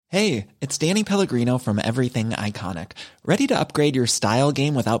Hey, it's Danny Pellegrino from Everything Iconic. Ready to upgrade your style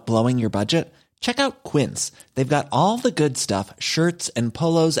game without blowing your budget? Check out Quince. They've got all the good stuff, shirts and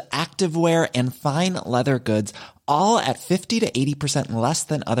polos, activewear, and fine leather goods, all at 50 to 80% less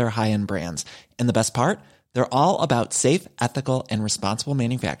than other high-end brands. And the best part? They're all about safe, ethical, and responsible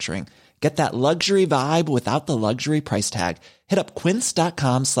manufacturing. Get that luxury vibe without the luxury price tag. Hit up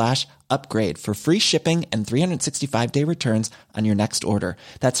quince.com/upgrade for free shipping and 365-day returns on your next order.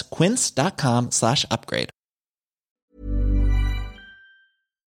 That's quince.com/upgrade.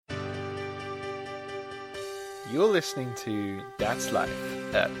 You're listening to That's Life,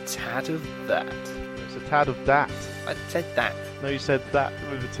 a tad of that. It's a tad of that. I said that. No, you said that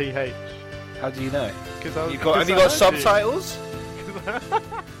with a TH. How do you know? Because You got subtitles?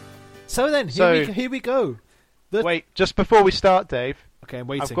 So then, here we go. Wait, just before we start, Dave. Okay, I'm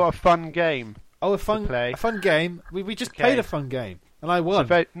waiting. I've got a fun game. a fun game. We just played a fun game, and I won.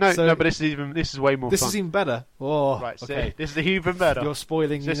 But this is way more fun. This is even better. Oh, right. Okay. See, this is even better. You're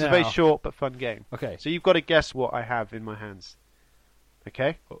spoiling me This is now. a very short but fun game. Okay. So you've got to guess what I have in my hands.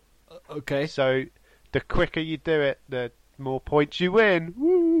 Okay. Okay. So the quicker you do it, the more points you win.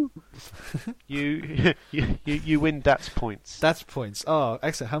 Woo! you win DATS points. DATS points. Oh,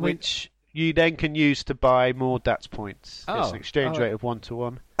 excellent. How many? Which you then can use to buy more DATS points. Oh. It's an exchange rate of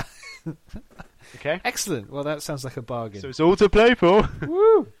 1-to-1. Okay. Excellent. Well, that sounds like a bargain. So it's all to play for.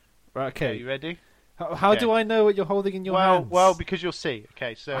 Woo! Right. Okay. Are you ready? How do I know what you're holding in your hands? Well, because you'll see.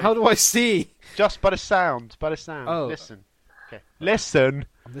 Okay, so how do I see? Just by the sound. Oh. Listen. Okay. Listen.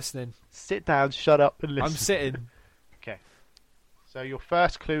 I'm listening. Sit down. Shut up and listen. I'm sitting. Okay. So your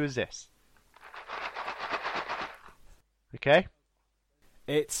first clue is this. Okay.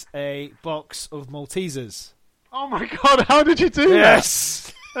 It's a box of Maltesers. Oh my God! How did you do that?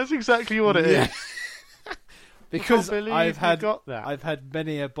 Yes. That's exactly what it is. Because I can't believe I've you had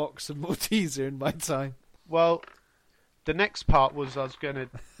many a box of Malteser in my time. Well, the next part was I was going to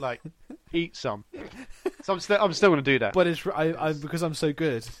eat some. So I'm still going to do that. But it's because I'm so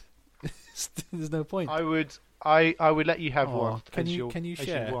good. There's no point. I would let you have one. Can you as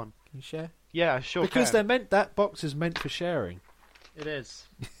share? you won. Can you share? Yeah, sure. Because can. that box is meant for sharing. It is.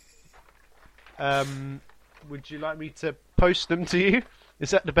 Would you like me to post them to you?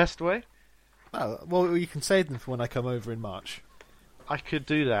 Is that the best way? Well, you can save them for when I come over in March. I could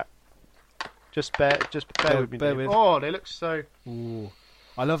do that. Just bear with me. Bear Dave. with. Oh, they look so. Ooh.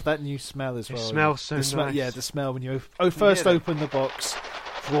 I love that new smell as well. It smells so nice. Yeah, the smell when you first open the box.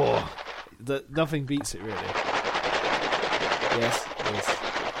 Whoa, nothing beats it really. Yes.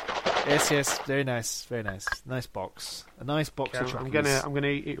 Very nice. Nice box. A nice box of chocolates. I'm gonna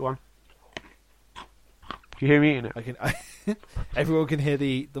eat one. Do you hear me eating it? Everyone can hear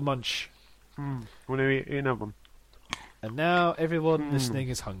the munch. I'm gonna eat another one. And now everyone listening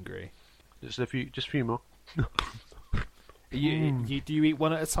is hungry. Just a few more. Do you eat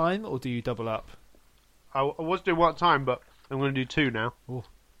one at a time or do you double up? I was doing one at a time, but I'm going to do two now. Ooh.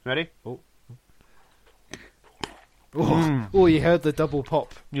 Ready? Oh, you heard the double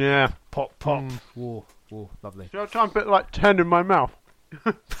pop. Yeah. Pop. Ooh, lovely. Should I try and put 10 in my mouth?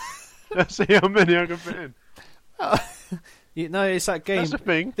 Let's see how many I can fit in. No, it's that game. That's a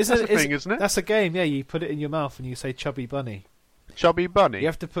thing. That's a thing, isn't it? That's a game, yeah. You put it in your mouth and you say chubby bunny. Chubby bunny? You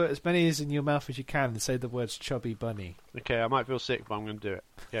have to put as many as in your mouth as you can and say the words chubby bunny. Okay, I might feel sick, but I'm going to do it.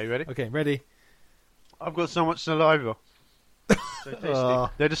 Yeah, you ready? Okay, ready? I've got so much saliva. So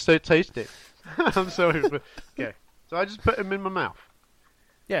tasty. They're just so tasty. I'm sorry. But, okay, so I just put them in my mouth.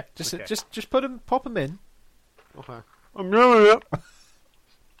 Yeah, just pop them in. Okay. I'm doing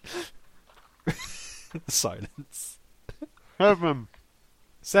it. Silence. 7.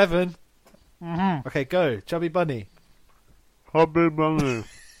 7. Mm-hmm. Okay, go. Chubby bunny. Chubby bunny.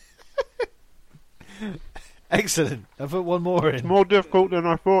 Excellent. I put one more in. It's more difficult than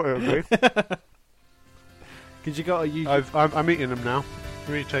I thought it would be. Because you got to I'm eating them now.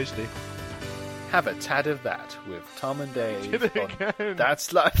 Really tasty. Have a tad of that with Tom and Dave. Did it again.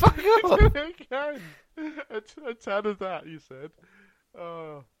 That's Life. Fuck off. Did it again. A tad of that, you said.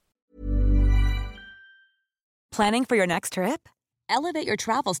 Oh. Planning for your next trip? Elevate your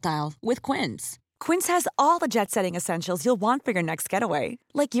travel style with Quince. Quince has all the jet-setting essentials you'll want for your next getaway,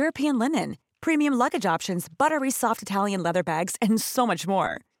 like European linen, premium luggage options, buttery soft Italian leather bags, and so much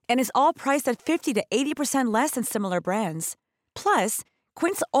more. And is all priced at 50 to 80% less than similar brands. Plus,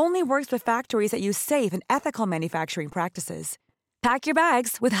 Quince only works with factories that use safe and ethical manufacturing practices. Pack your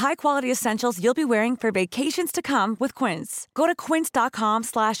bags with high-quality essentials you'll be wearing for vacations to come with Quince. Go to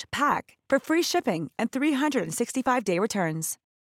quince.com/pack for free shipping and 365-day returns.